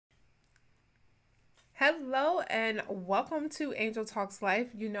Hello and welcome to Angel Talks Life.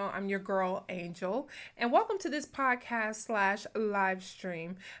 You know, I'm your girl Angel, and welcome to this podcast slash live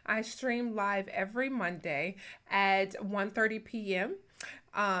stream. I stream live every Monday at 1:30 p.m.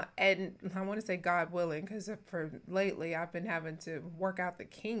 And I want to say God willing, because for lately I've been having to work out the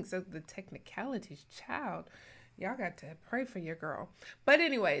kinks of the technicalities, child. Y'all got to pray for your girl. But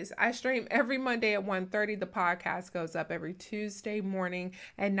anyways, I stream every Monday at 1:30. The podcast goes up every Tuesday morning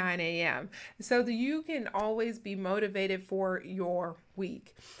at 9 a.m. So that you can always be motivated for your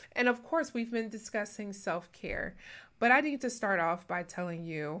week. And of course, we've been discussing self-care. But I need to start off by telling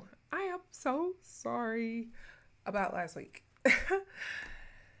you, I am so sorry about last week.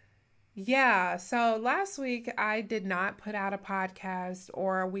 Yeah, so last week I did not put out a podcast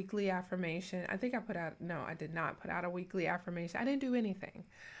or a weekly affirmation. I think I put out, no, I did not put out a weekly affirmation. I didn't do anything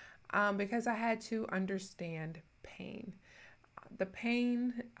because I had to understand pain. The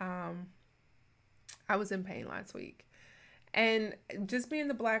pain, I was in pain last week. And just being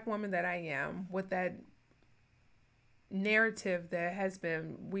the black woman that I am with that narrative that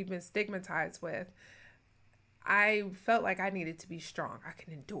we've been stigmatized with, I felt like I needed to be strong. I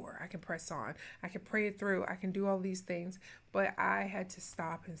can endure. I can press on. I can pray it through. I can do all these things. But I had to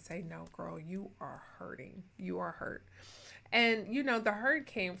stop and say, no, girl, you are hurting. You are hurt. And, the hurt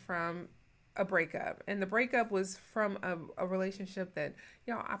came from a breakup. And the breakup was from a relationship that,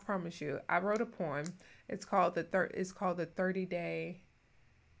 I promise you, I wrote a poem. It's called the 30 day,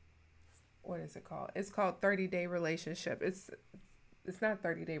 what is it called? It's called 30-day relationship. It's not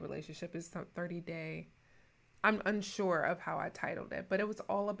 30-day relationship. It's some 30-day. I'm unsure of how I titled it, but it was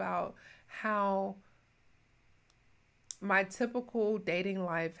all about how my typical dating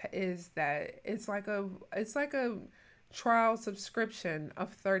life is that it's like a trial subscription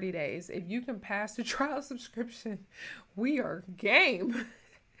of 30 days. If you can pass the trial subscription, we are game.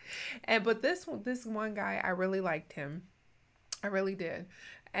 But this one guy, I really liked him. I really did.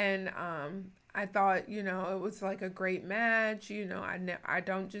 And I thought, it was like a great match. I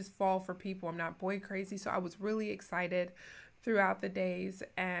don't just fall for people. I'm not boy crazy. So I was really excited throughout the days.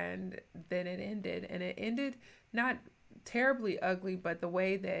 And then it ended. And it ended not terribly ugly, but the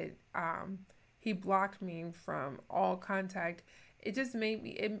way that he blocked me from all contact, it just made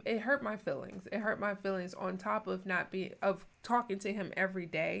me, it hurt my feelings. It hurt my feelings on top of of talking to him every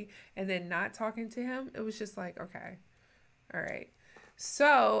day and then not talking to him. It was just like, okay, all right.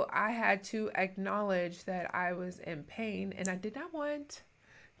 So I had to acknowledge that I was in pain, and I did not want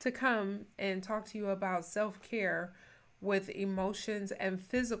to come and talk to you about self-care with emotions and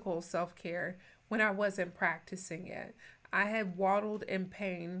physical self-care when I wasn't practicing it. I had waddled in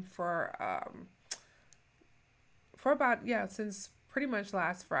pain for about, since pretty much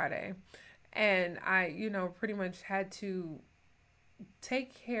last Friday. And I, pretty much had to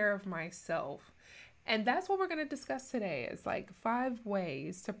take care of myself. And that's what we're going to discuss today is like 5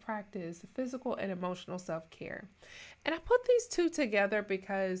 ways to practice physical and emotional self-care. And I put these two together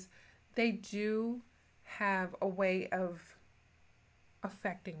because they do have a way of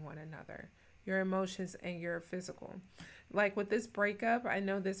affecting one another, your emotions and your physical. Like with this breakup, I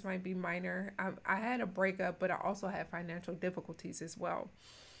know this might be minor. I had a breakup, but I also had financial difficulties as well.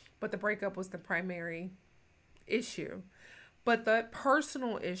 But the breakup was the primary issue. But the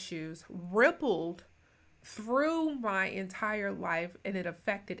personal issues rippled through my entire life and it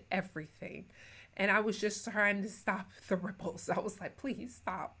affected everything. And I was just trying to stop the ripples. I was like, please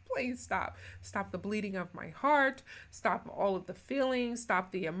stop. Please stop. Stop the bleeding of my heart. Stop all of the feelings.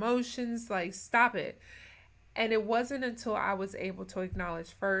 Stop the emotions. Like, stop it. And it wasn't until I was able to acknowledge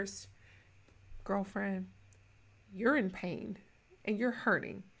first, girlfriend, you're in pain and you're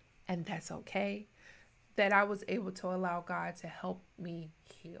hurting, and that's okay, that I was able to allow God to help me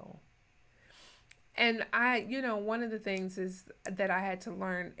heal. And one of the things is that I had to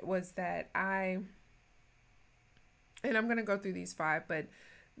learn was that and I'm going to go through these 5, but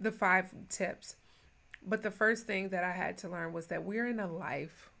the 5 tips. But the first thing that I had to learn was that we're in a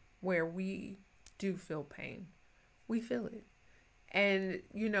life where we do feel pain. We feel it. And,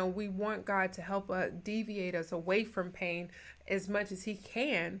 we want God to help deviate us away from pain as much as He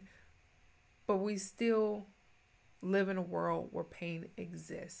can, but we still live in a world where pain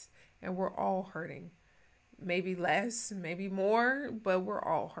exists and we're all hurting. Maybe less, maybe more, but we're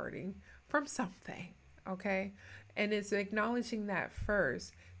all hurting from something, okay? And it's acknowledging that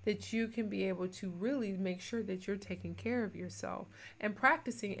first that you can be able to really make sure that you're taking care of yourself and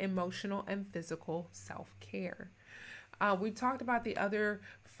practicing emotional and physical self-care. We talked about the other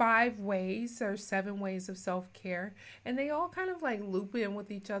 5 ways or 7 ways of self-care, and they all kind of like loop in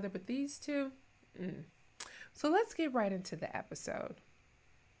with each other, but these two, So let's get right into the episode.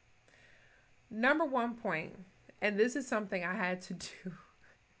 Number one point, and this is something I had to do.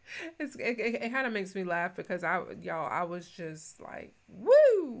 It kind of makes me laugh because I was just like,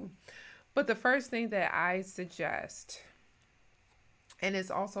 woo. But the first thing that I suggest, and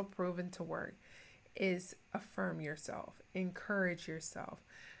it's also proven to work, is affirm yourself, encourage yourself.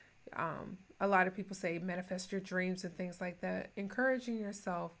 A lot of people say manifest your dreams and things like that. Encouraging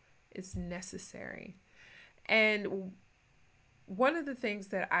yourself is necessary. And one of the things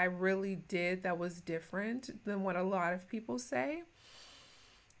that I really did that was different than what a lot of people say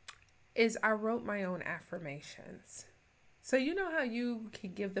is I wrote my own affirmations. So you know how you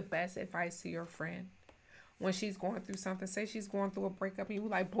can give the best advice to your friend when she's going through something. Say she's going through a breakup and you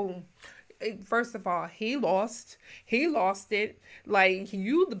like, boom. First of all, he lost it. Like,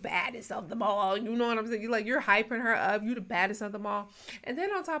 you the baddest of them all. You know what I'm saying? You're hyping her up. You the baddest of them all. And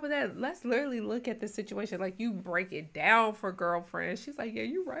then on top of that, let's literally look at the situation. Like, you break it down for girlfriend. She's like, yeah,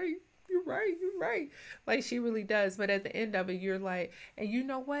 you're right. You're right. You're right. Like, she really does. But at the end of it, you're like, and you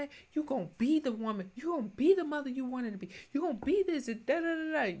know what? You're going to be the woman. You're going to be the mother you wanted to be. You're going to be this. Da, da,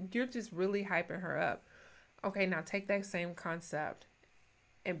 da, da. You're just really hyping her up. Okay, now take that same concept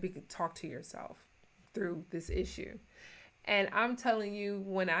and talk to yourself through this issue. And I'm telling you,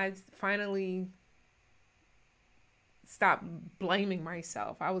 when I finally stopped blaming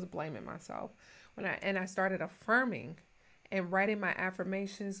myself, I was blaming myself. I started affirming and writing my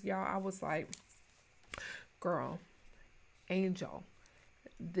affirmations, y'all, I was like, girl, Angel,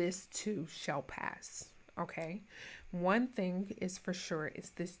 this too shall pass. Okay. One thing is for sure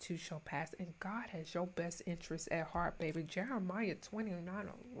is this too shall pass, and God has your best interest at heart, baby. Jeremiah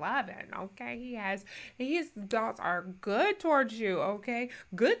 29:11. Okay. His thoughts are good towards you. Okay.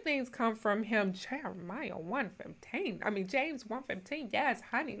 Good things come from him. Jeremiah 1:15. James 1:15. Yes,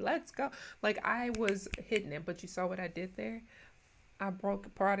 honey, let's go. Like, I was hitting it, but you saw what I did there? I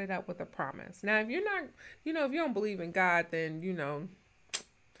brought it up with a promise. Now, if you're not, if you don't believe in God, then,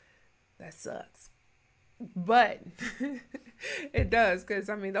 that sucks. But it does, because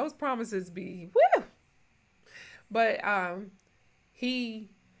those promises be woo. But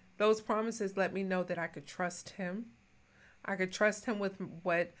those promises let me know that I could trust him. I could trust him with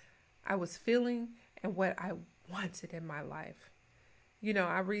what I was feeling and what I wanted in my life.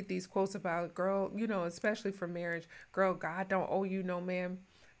 I read these quotes about, girl, especially for marriage, girl, God don't owe you no man.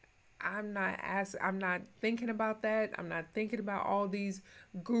 I'm not thinking about that. I'm not thinking about all these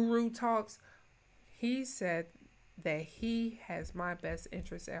guru talks. He said that he has my best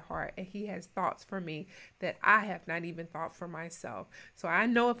interest at heart, and he has thoughts for me that I have not even thought for myself. So I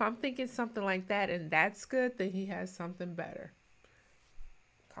know if I'm thinking something like that and that's good, then he has something better.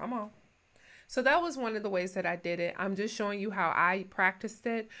 Come on. So that was one of the ways that I did it. I'm just showing you how I practiced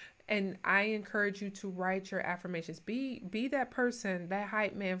it. And I encourage you to write your affirmations. Be that person, that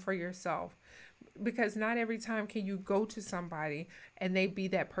hype man for yourself. Because not every time can you go to somebody and they be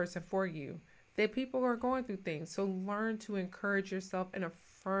that person for you. That people are going through things. So learn to encourage yourself and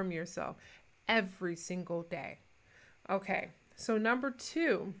affirm yourself every single day. Okay. So number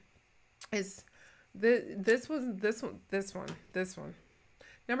 2 is this one.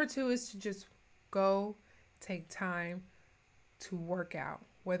 Number 2 is to just go take time to work out,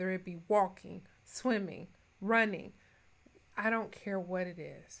 whether it be walking, swimming, running. I don't care what it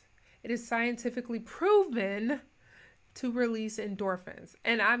is. It is scientifically proven to release endorphins.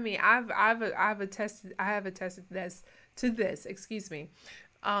 And I have attested this to this, excuse me.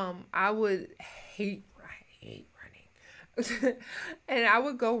 I hate running. And I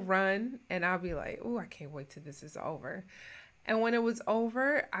would go run and I'll be like, oh, I can't wait till this is over. And when it was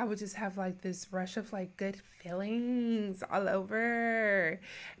over, I would just have like this rush of like good feelings all over.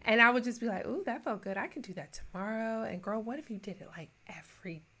 And I would just be like, ooh, that felt good. I can do that tomorrow. And girl, what if you did it like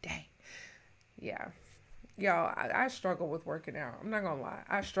every day? Yeah. Y'all, I struggle with working out. I'm not going to lie.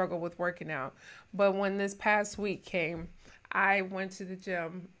 I struggle with working out. But when this past week came, I went to the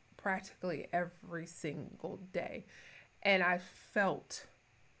gym practically every single day. And I felt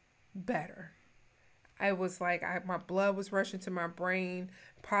better. I was like, my blood was rushing to my brain.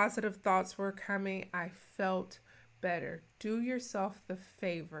 Positive thoughts were coming. I felt better. Do yourself the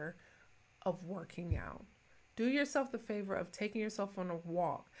favor of working out. Do yourself the favor of taking yourself on a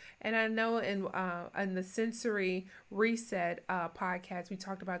walk. And I know in the Sensory Reset podcast, we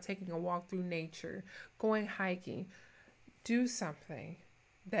talked about taking a walk through nature, going hiking. Do something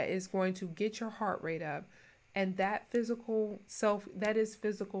that is going to get your heart rate up. And that is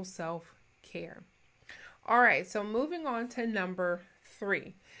physical self-care. All right, so moving on to number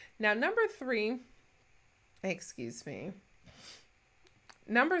 3. Now, number 3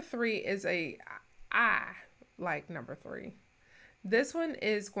 is I like number 3. This one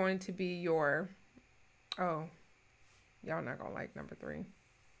is going to be your, oh, y'all not gonna like number three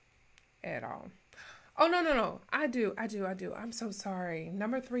at all. Oh, no, no, no. I do. I'm so sorry.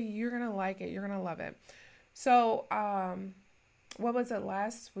 Number three, you're gonna like it. You're gonna love it. So, what was it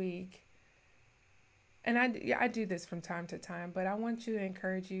last week? And yeah, I do this from time to time, but I want to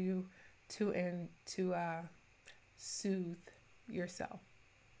encourage you to soothe yourself.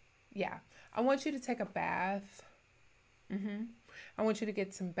 Yeah, I want you to take a bath. hmm I want you to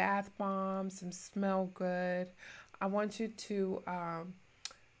get some bath bombs, some smell good. I want you to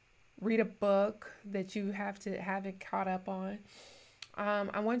read a book that you haven't caught up on.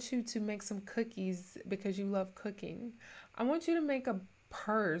 I want you to make some cookies because you love cooking. I want you to make a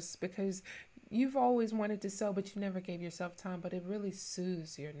purse because you've always wanted to sew, but you never gave yourself time, but it really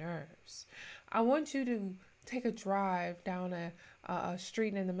soothes your nerves. I want you to take a drive down a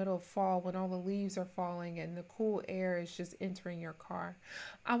street in the middle of fall when all the leaves are falling and the cool air is just entering your car.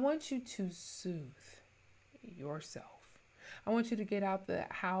 I want you to soothe yourself. I want you to get out the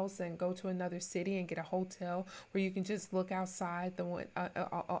house and go to another city and get a hotel where you can just look outside the one,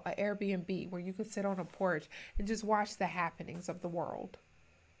 Airbnb where you can sit on a porch and just watch the happenings of the world.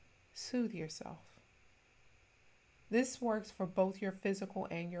 Soothe yourself. This works for both your physical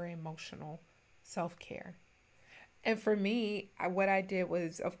and your emotional self-care. And for me, what I did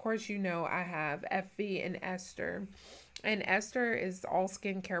was, of course, I have FV and Esther. And Esther is all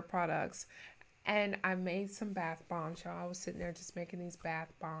skincare products. And I made some bath bombs, y'all. I was sitting there just making these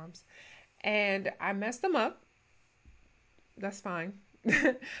bath bombs. And I messed them up. That's fine.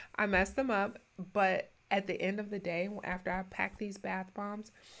 I messed them up. But at the end of the day, after I packed these bath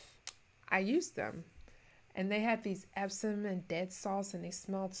bombs, I used them. And they had these Epsom and dead sauce, and they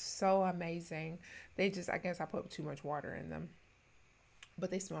smelled so amazing. I guess I put too much water in them.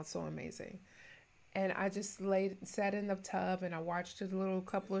 But they smelled so amazing. And I just sat in the tub, and I watched a little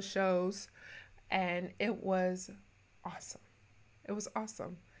couple of shows. And it was awesome. It was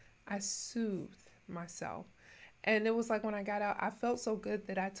awesome. I soothed myself. And it was like when I got out, I felt so good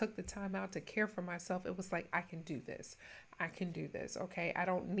that I took the time out to care for myself. It was like, I can do this. I can do this. Okay. I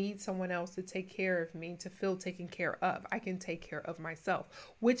don't need someone else to take care of me to feel taken care of. I can take care of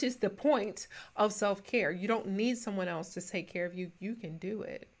myself, which is the point of self care. You don't need someone else to take care of you. You can do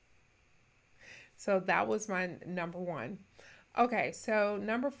it. So that was my number one. Okay, so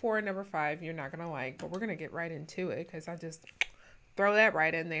number four and number five, you're not going to like, but we're going to get right into it because I just throw that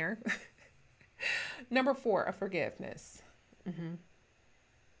right in there. Number four, a forgiveness. hmm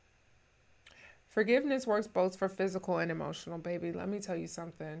Forgiveness works both for physical and emotional, baby. Let me tell you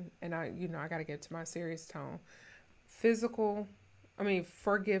something. And I got to get to my serious tone. Forgiveness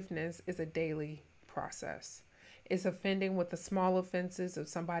is a daily process. It's offending with the small offenses if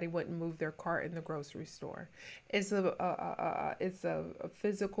somebody wouldn't move their cart in the grocery store. It's a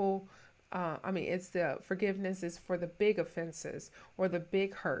physical. It's the forgiveness is for the big offenses or the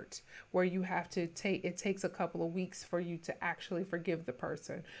big hurt where you have to take. It takes a couple of weeks for you to actually forgive the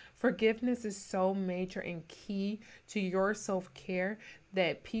person. Forgiveness is so major and key to your self care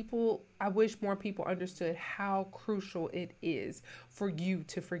that I wish more people understood how crucial it is for you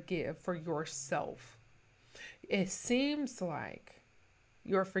to forgive for yourself. It seems like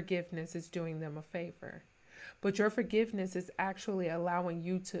your forgiveness is doing them a favor, but your forgiveness is actually allowing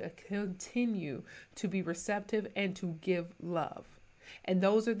you to continue to be receptive and to give love. And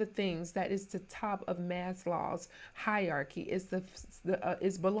those are the things that is the top of Maslow's hierarchy is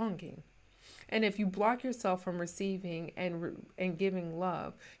belonging. And if you block yourself from receiving and giving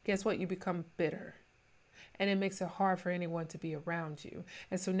love, guess what? You become bitter, and it makes it hard for anyone to be around you.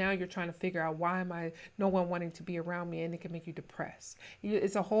 And so now you're trying to figure out, why am I no one wanting to be around me, and it can make you depressed.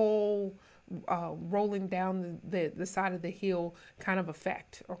 It's a whole rolling down the side of the hill kind of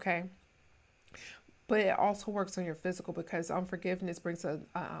effect, okay? But it also works on your physical because unforgiveness brings an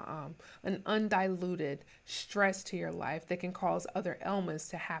undiluted stress to your life that can cause other ailments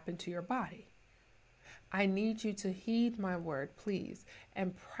to happen to your body. I need you to heed my word, please,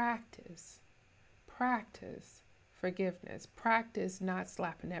 and practice forgiveness. Practice not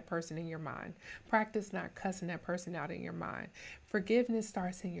slapping that person in your mind. Practice not cussing that person out in your mind. Forgiveness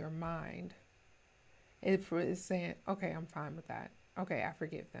starts in your mind. It's saying, okay, I'm fine with that. Okay, I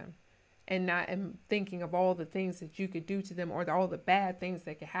forgive them. And not thinking of all the things that you could do to them or all the bad things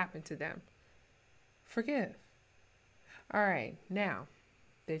that could happen to them. Forgive. All right, now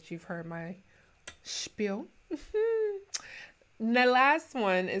that you've heard my spiel, the last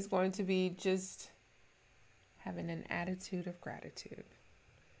one is going to be just having an attitude of gratitude.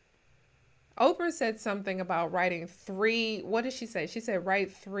 Oprah said something about writing three. What did she say? She said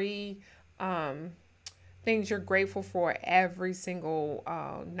write three things you're grateful for every single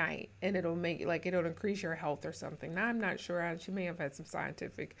night, and it'll increase your health or something. Now I'm not sure. She may have had some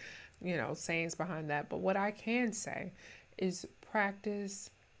scientific, sayings behind that. But what I can say is practice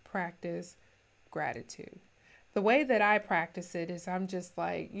gratitude. The way that I practice it is I'm just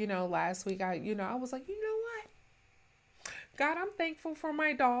like, last week I was like, what? God, I'm thankful for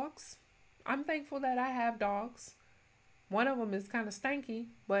my dogs. I'm thankful that I have dogs. One of them is kind of stanky,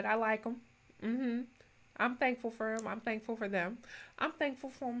 but I like them. I'm thankful for them. I'm thankful for them. I'm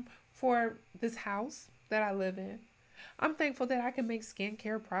thankful for this house that I live in. I'm thankful that I can make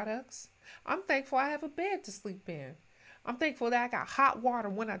skincare products. I'm thankful I have a bed to sleep in. I'm thankful that I got hot water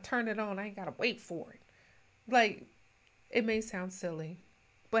when I turn it on. I ain't got to wait for it. Like, it may sound silly,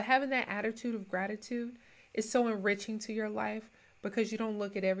 but having that attitude of gratitude is so enriching to your life because you don't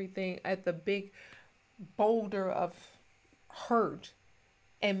look at everything at the big boulder of hurt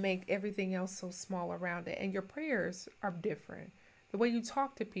and make everything else so small around it. And your prayers are different. The way you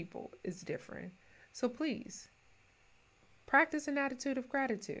talk to people is different. So please, practice an attitude of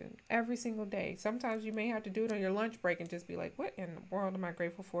gratitude every single day. Sometimes you may have to do it on your lunch break and just be like, what in the world am I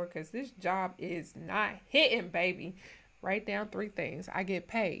grateful for? Because this job is not hitting, baby. Write down 3 things. I get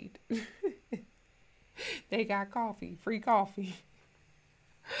paid. They got coffee, free coffee.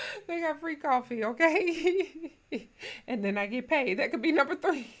 They got free coffee, okay? And then I get paid. That could be number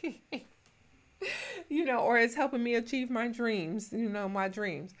 3. Or it's helping me achieve my dreams, my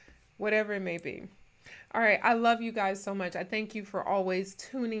dreams, whatever it may be. All right. I love you guys so much. I thank you for always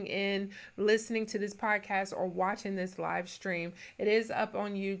tuning in, listening to this podcast, or watching this live stream. It is up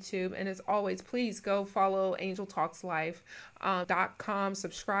on YouTube. And as always, please go follow angeltalkslife.com.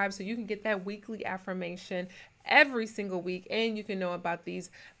 Subscribe so you can get that weekly affirmation every single week, and you can know about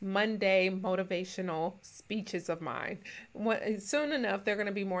these Monday motivational speeches of mine. Soon enough, they're going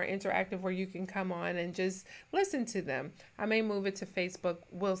to be more interactive where you can come on and just listen to them. I may move it to Facebook.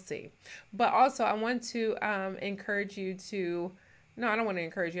 We'll see. But also, I want to encourage you to, no, I don't want to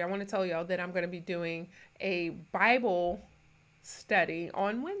encourage you. I want to tell y'all that I'm going to be doing a Bible study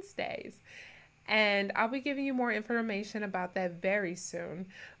on Wednesdays. And I'll be giving you more information about that very soon.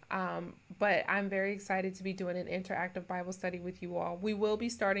 But I'm very excited to be doing an interactive Bible study with you all. We will be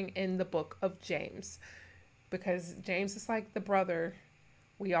starting in the book of James because James is like the brother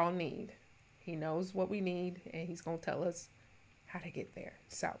we all need. He knows what we need and he's going to tell us how to get there.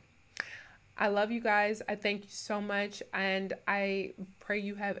 So I love you guys. I thank you so much. And I pray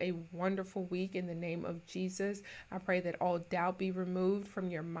you have a wonderful week in the name of Jesus. I pray that all doubt be removed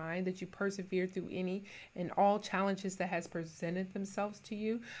from your mind, that you persevere through any and all challenges that has presented themselves to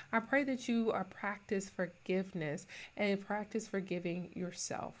you. I pray that you practice forgiveness and practice forgiving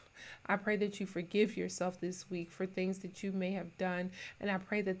yourself. I pray that you forgive yourself this week for things that you may have done. And I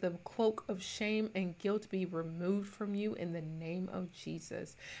pray that the cloak of shame and guilt be removed from you in the name of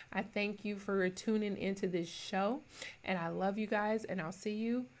Jesus. I thank you for tuning into this show. And I love you guys. And I'll see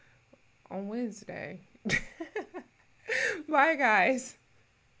you on Wednesday. Bye, guys.